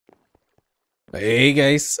Hey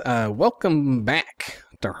guys, welcome back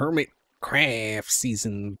to HermitCraft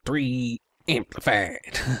Season 3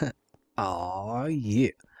 Amplified. Aw,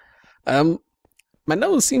 yeah. Um, my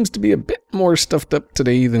nose seems to be a bit more stuffed up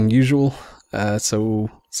today than usual, so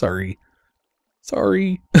sorry.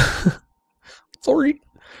 Sorry. Sorry.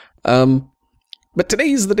 But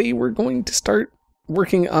today's the day we're going to start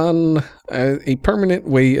working on a permanent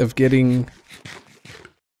way of getting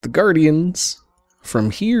the Guardians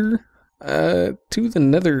from here to the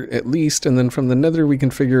Nether at least, and then from the Nether we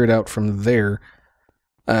can figure it out from there.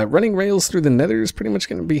 Running rails through the Nether is pretty much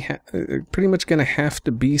going to be have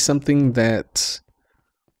to be something that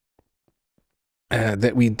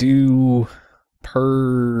that we do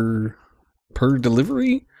per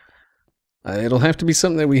delivery. It'll have to be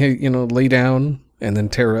something that we lay down and then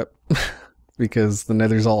tear up because the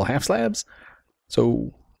Nether's all half slabs.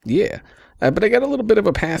 So yeah, but I got a little bit of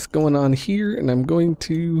a path going on here, and I'm going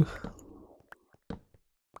to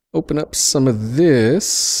open up some of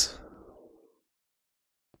this.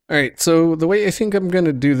 Alright, so the way I think I'm going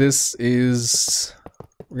to do this is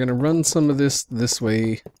we're going to run some of this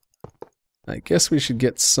way. I guess we should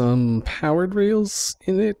get some powered rails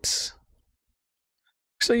in it.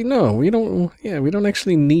 Actually, no, we don't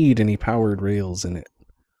actually need any powered rails in it.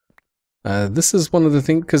 This is one of the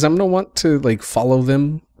things, because I'm going to want to like follow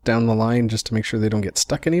them down the line just to make sure they don't get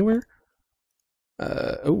stuck anywhere.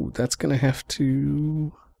 Oh, that's going to have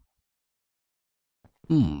to...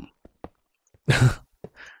 Alright,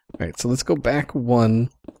 so let's go back one.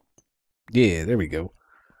 Yeah, there we go.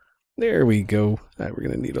 There we go. We're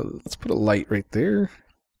going to need let's put a light right there.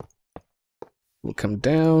 We'll come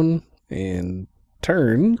down and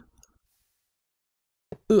turn.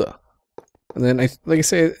 Ugh. And then, like I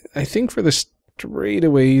say, I think for the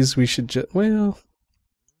straightaways we should just, well,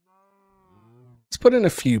 let's put in a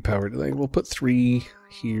few powered. Like, we'll put 3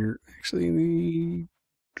 here. Actually, we'll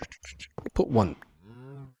put 1.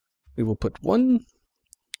 We will put 1.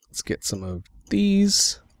 Let's get some of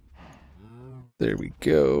these. There we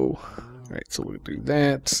go. Alright, so we'll do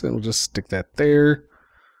that, and we'll just stick that there.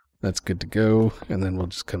 That's good to go. And then we'll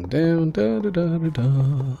just come down.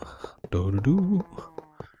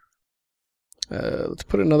 Let's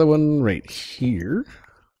put another one right here.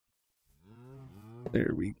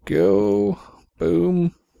 There we go.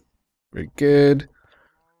 Boom. Very good.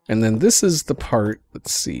 And then this is the part,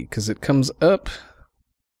 let's see, because it comes up.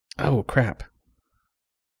 Oh, crap.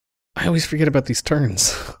 I always forget about these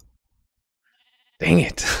turns. Dang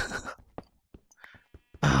it.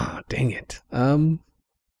 Ah, dang it. I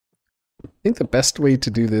think the best way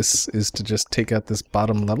to do this is to just take out this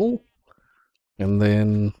bottom level. And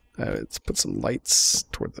then let's put some lights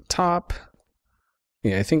toward the top.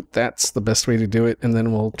 Yeah, I think that's the best way to do it. And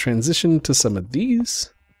then we'll transition to some of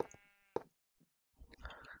these.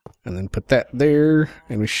 And then put that there.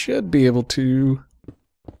 And we should be able to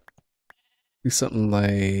do something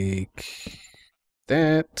like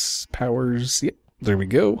that. Powers. Yep, there we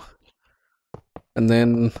go. And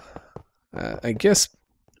then I guess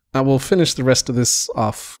I will finish the rest of this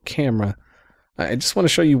off camera. I just want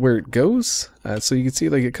to show you where it goes. So you can see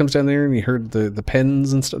like it comes down there and you heard the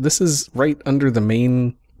pens and stuff. This is right under the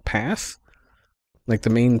main path. Like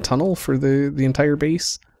the main tunnel for the entire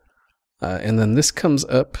base. And then this comes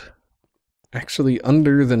up actually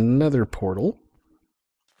under the Nether portal.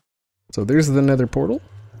 So there's the Nether portal,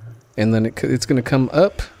 and then it's going to come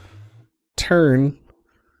up, turn,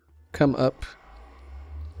 come up,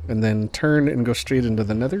 and then turn and go straight into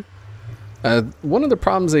the Nether. One of the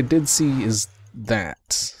problems I did see is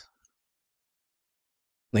that,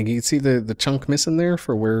 like you can see the chunk missing there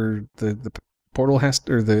for where the portal has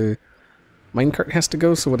to, or the minecart has to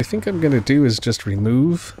go. So what I think I'm going to do is just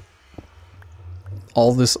remove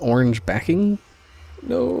all this orange backing.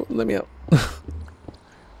 No, let me out.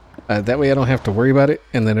 That way I don't have to worry about it,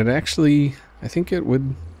 and then it actually, I think it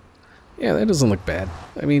would, yeah, that doesn't look bad.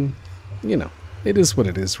 I mean, you know, it is what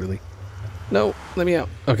it is, really. No, let me out.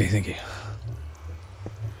 Okay, thank you.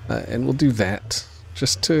 And we'll do that,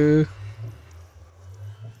 just to,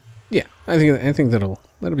 yeah, I think that'll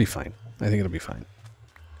be fine. I think it'll be fine.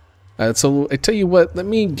 So I tell you what, let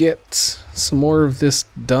me get some more of this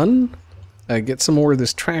done, get some more of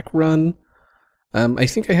this track run. I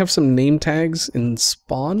think I have some name tags in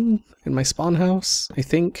my spawn house, I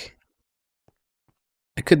think.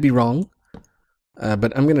 I could be wrong,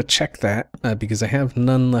 but I'm going to check that because I have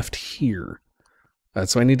none left here.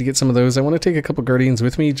 So I need to get some of those. I want to take a couple Guardians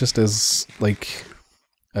with me just as, like,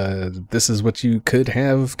 this is what you could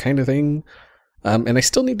have kind of thing. And I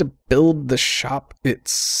still need to build the shop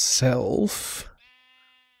itself.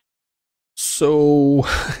 So,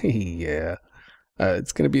 yeah,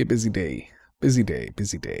 it's going to be a busy day. Busy day,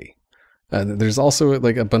 busy day. There's also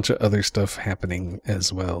like a bunch of other stuff happening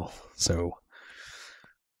as well. So,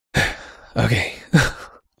 okay.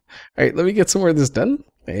 Alright, let me get some more of this done,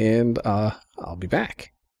 and I'll be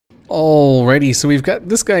back. Alrighty, so we've got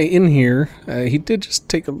this guy in here. He did just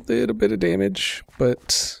take a little bit of damage,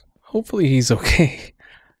 but hopefully he's okay.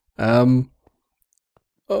 Oh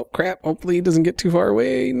crap, hopefully he doesn't get too far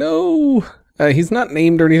away. No! He's not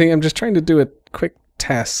named or anything, I'm just trying to do a quick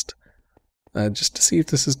test. Just to see if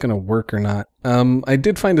this is going to work or not. I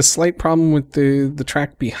did find a slight problem with the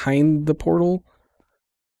track behind the portal.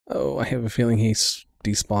 Oh, I have a feeling he's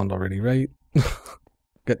despawned already, right?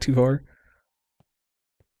 Got too far?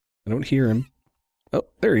 I don't hear him. Oh,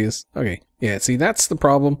 there he is. Okay. Yeah, see, that's the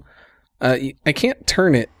problem. I can't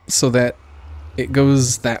turn it so that it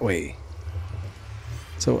goes that way.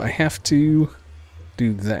 So I have to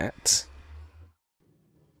do that.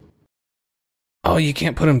 Oh, you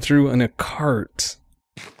can't put him through in a cart.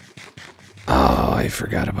 Oh, I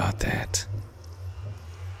forgot about that.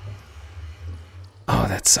 Oh,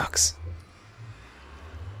 that sucks.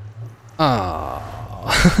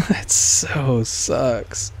 Oh, that so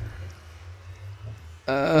sucks.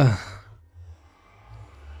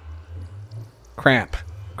 Crap.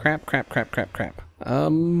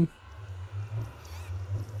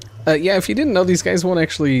 Yeah, if you didn't know, these guys won't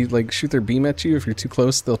actually, like, shoot their beam at you if you're too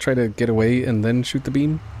close. They'll try to get away and then shoot the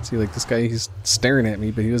beam. See, like, this guy, he's staring at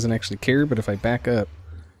me, but he doesn't actually care. But if I back up,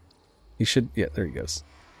 he should... Yeah, there he goes.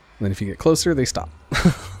 And then if you get closer, they stop.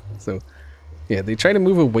 So, yeah, they try to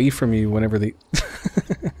move away from you whenever they...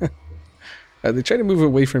 they try to move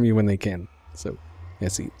away from you when they can. So, yeah,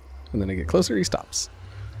 see. And then I get closer, he stops.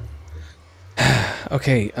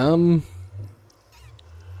 Okay,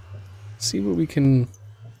 see what we can...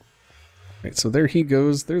 Right, so there he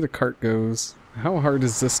goes, there the cart goes. How hard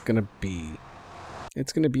is this gonna be?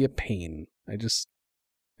 It's gonna be a pain. And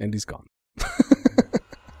he's gone.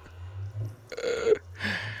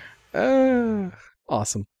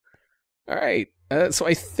 Awesome. Alright, so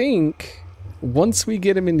I think once we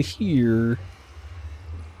get him in here,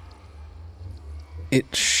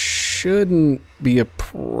 it shouldn't be a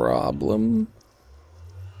problem.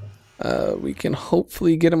 We can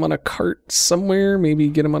hopefully get him on a cart somewhere. Maybe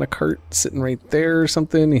get him on a cart sitting right there or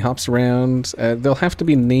something. He hops around. They'll have to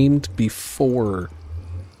be named before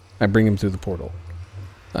I bring him through the portal.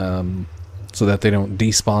 So that they don't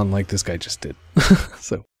despawn like this guy just did.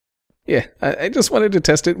 So, yeah, I just wanted to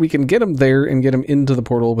test it. We can get him there and get him into the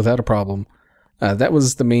portal without a problem. That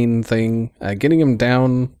was the main thing. Getting him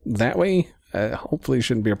down that way, hopefully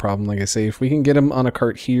shouldn't be a problem. Like I say, if we can get him on a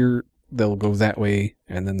cart here, they'll go that way,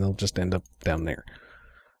 and then they'll just end up down there.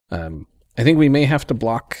 I think we may have to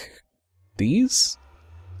block these,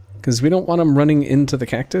 because we don't want them running into the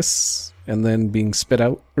cactus and then being spit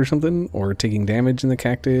out or something, or taking damage in the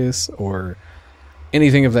cactus, or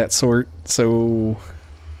anything of that sort. So,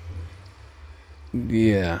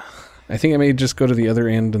 yeah. I think I may just go to the other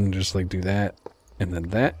end and just like do that, and then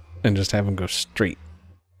that, and just have them go straight.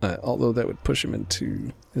 Although that would push him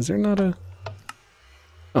into... Is there not a...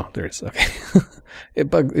 Oh, there is. Okay. It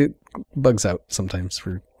bugs out sometimes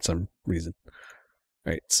for some reason.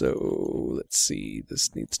 Alright, so let's see.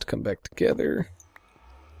 This needs to come back together.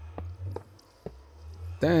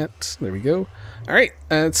 That. There we go. Alright,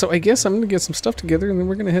 so I guess I'm going to get some stuff together, and then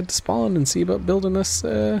we're going to head to spawn and see about building us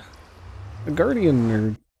a guardian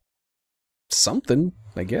or something,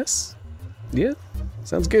 I guess. Yeah,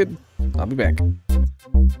 sounds good. I'll be back.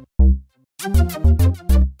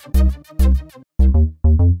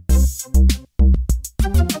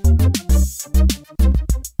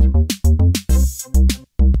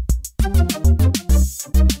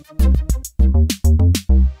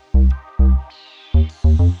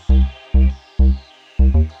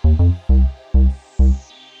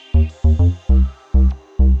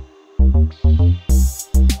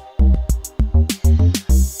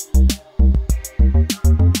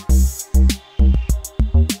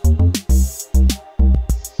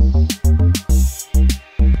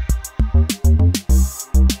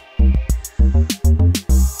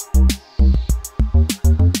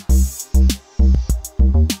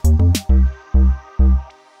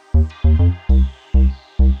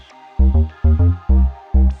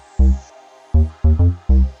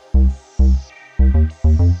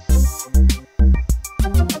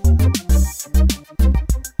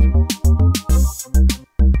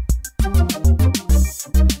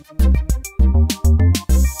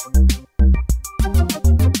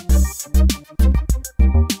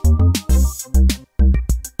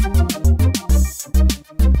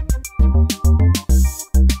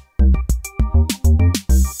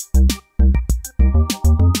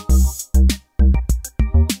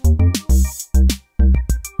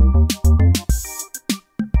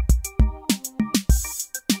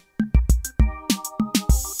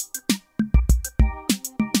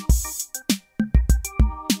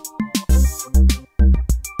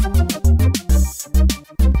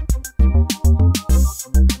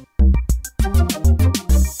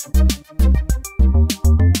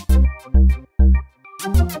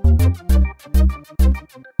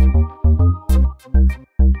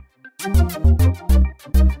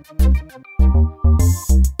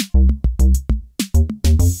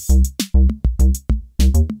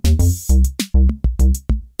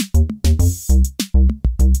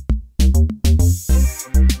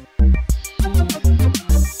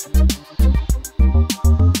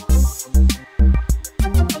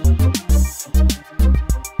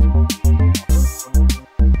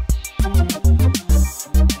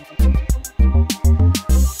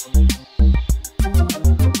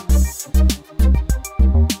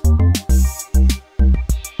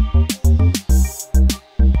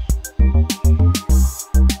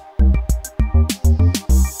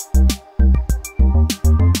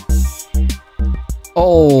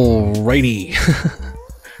 Alrighty.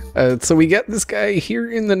 So we got this guy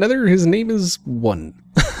here in the Nether. His name is One.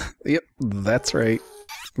 Yep, that's right.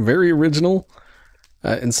 Very original.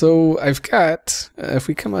 And so I've got, if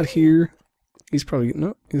we come out here, he's probably,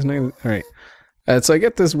 no, he's not, alright. So I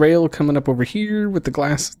get this rail coming up over here with the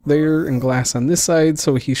glass there and glass on this side,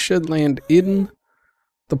 so he should land in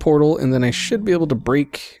the portal, and then I should be able to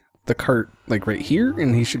break the cart, like right here,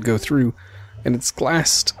 and he should go through. And it's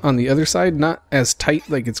glassed on the other side, not as tight,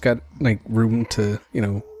 like it's got like room to, you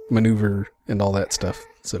know, maneuver and all that stuff.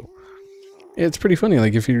 So yeah, it's pretty funny.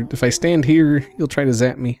 Like if I stand here, he'll try to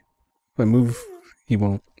zap me. If I move, he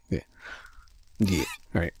won't. Yeah. Yeah.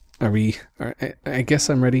 All right. Are we? All right. I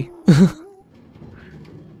guess I'm ready.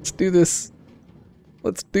 Let's do this.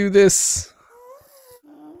 Let's do this.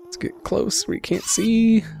 Let's get close where you can't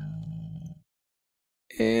see.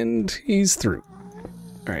 And he's through.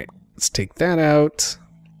 All right. Let's take that out.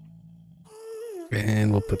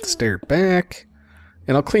 And we'll put the stair back.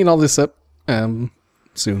 And I'll clean all this up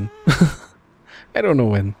soon. I don't know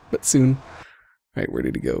when, but soon. Alright, where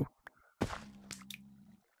did he go?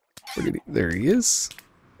 Where did he? There he is.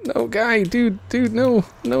 No, guy, dude, no.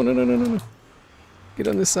 No. Get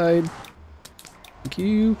on this side. Thank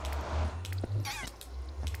you.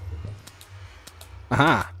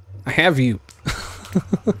 Aha! I have you.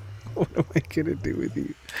 What am I gonna do with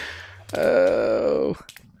you? Oh.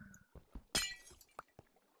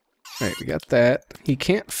 Alright, we got that. He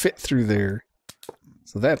can't fit through there.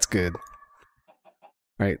 So that's good.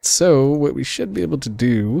 Alright, so what we should be able to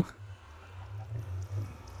do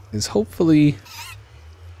is hopefully...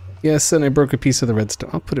 Yes, and I broke a piece of the redstone.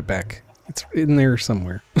 I'll put it back. It's in there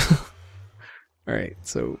somewhere. Alright,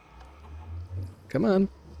 so... Come on.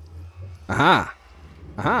 Aha!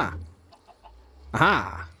 Aha!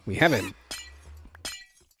 Aha! We have him.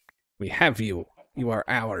 We have you. You are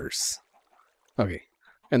ours. Okay.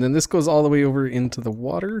 And then this goes all the way over into the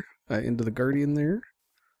water, into the guardian there.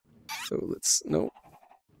 So let's, no.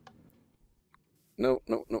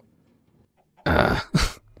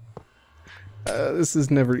 This is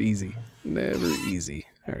never easy. Never easy.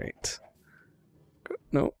 All right.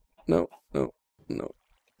 No.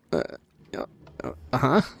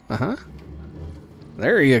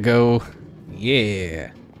 There you go.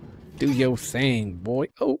 Yeah. Do your thing, boy.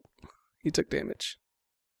 Oh, he took damage.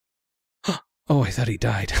 Oh, I thought he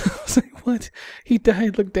died. I was like, what? He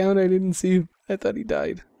died. Look down. I didn't see him. I thought he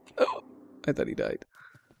died. Oh, I thought he died.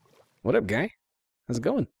 What up, guy? How's it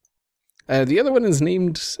going? The other one is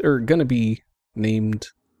named, or gonna be named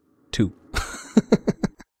 2.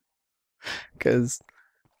 Because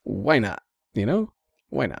why not? You know?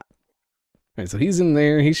 Why not? Alright, so he's in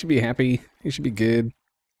there. He should be happy. He should be good.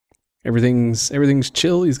 Everything's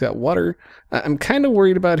chill. He's got water. I'm kind of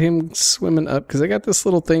worried about him swimming up because I got this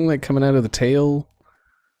little thing like coming out of the tail.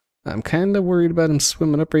 I'm kind of worried about him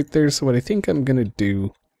swimming up right there. So what I think I'm gonna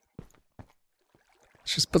do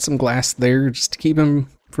is just put some glass there just to keep him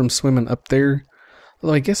from swimming up there.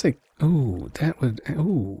 Although I guess hold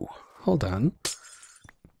on.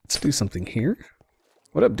 Let's do something here.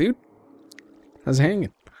 What up, dude? How's it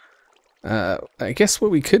hanging? I guess what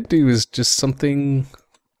we could do is just something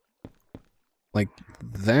like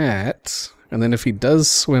that, and then if he does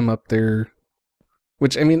swim up there,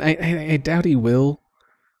 which I mean I doubt he will,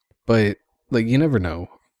 but like you never know,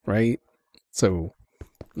 right? So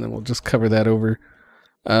then we'll just cover that over.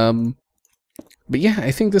 But yeah,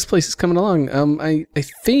 I think this place is coming along. I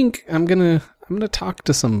think I'm gonna talk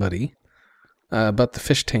to somebody about the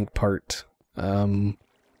fish tank part.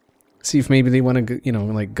 See if maybe they want to, you know,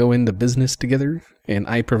 like go into business together, and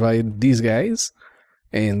I provide these guys.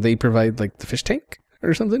 And they provide, like, the fish tank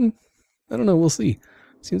or something? I don't know, we'll see.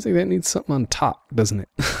 Seems like that needs something on top, doesn't it?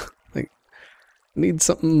 Like, needs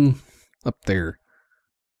something up there.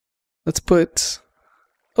 Let's put...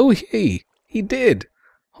 Oh, hey! He did!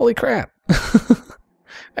 Holy crap!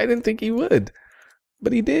 I didn't think he would.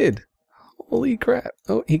 But he did. Holy crap.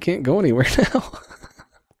 Oh, he can't go anywhere now.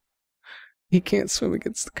 He can't swim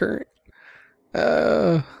against the current.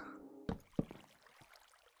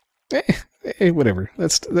 Hey, whatever.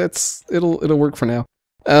 It'll work for now.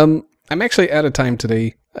 I'm actually out of time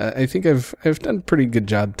today. I think I've done a pretty good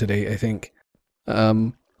job today, I think.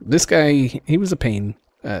 This guy, he was a pain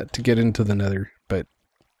to get into the Nether, but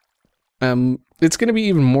it's gonna be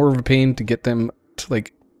even more of a pain to get them to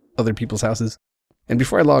like other people's houses. And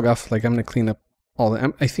before I log off, like I'm gonna clean up all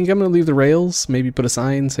that. I think I'm gonna leave the rails, maybe put a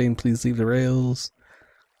sign saying please leave the rails.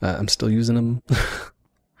 I'm still using them.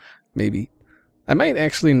 Maybe. I might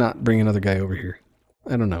actually not bring another guy over here.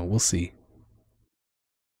 I don't know. We'll see.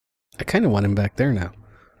 I kind of want him back there now.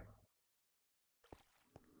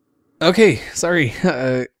 Okay, sorry,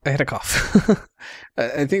 I had a cough.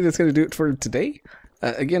 I think that's gonna do it for today.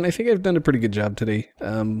 Again, I think I've done a pretty good job today.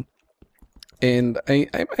 And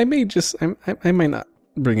I may just, I might not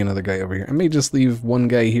bring another guy over here. I may just leave one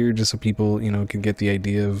guy here just so people, you know, can get the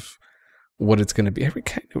idea of what it's gonna be. I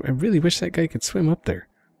really wish that guy could swim up there.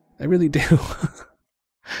 I really do.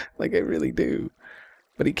 Like, I really do.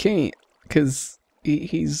 But he can't, because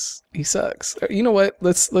he sucks. You know what?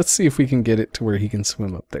 Let's see if we can get it to where he can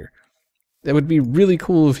swim up there. That would be really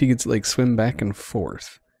cool if he could, like, swim back and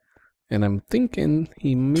forth. And I'm thinking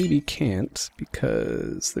he maybe can't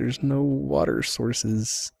because there's no water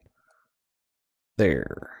sources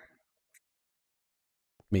there.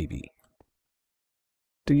 Maybe.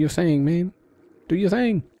 Do your thing, man. Do your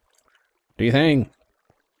thing. Do your thing.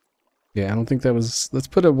 Yeah, I don't think that was... Let's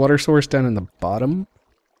put a water source down in the bottom.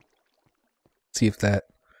 See if that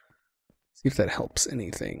helps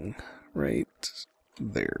anything. Right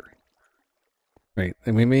there. Right,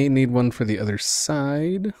 and we may need one for the other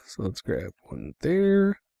side. So let's grab one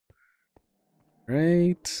there.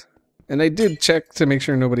 Right. And I did check to make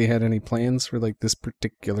sure nobody had any plans for like this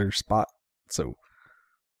particular spot. So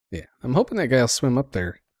yeah, I'm hoping that guy will swim up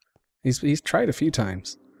there. He's tried a few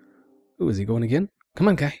times. Oh, is he going again? Come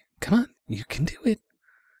on, guy. Come on. You can do it.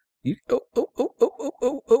 You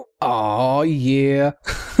oh yeah.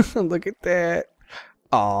 Look at that.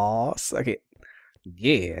 Oh, suck it.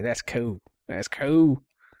 Yeah, that's cool. That's cool.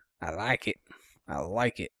 I like it. I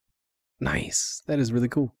like it. Nice. That is really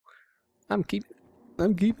cool. I'm keeping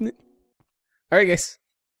it. Alright, guys.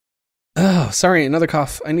 Oh, sorry, another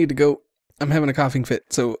cough. I need to go. I'm having a coughing fit.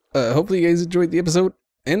 So, hopefully you guys enjoyed the episode,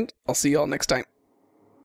 and I'll see y'all next time.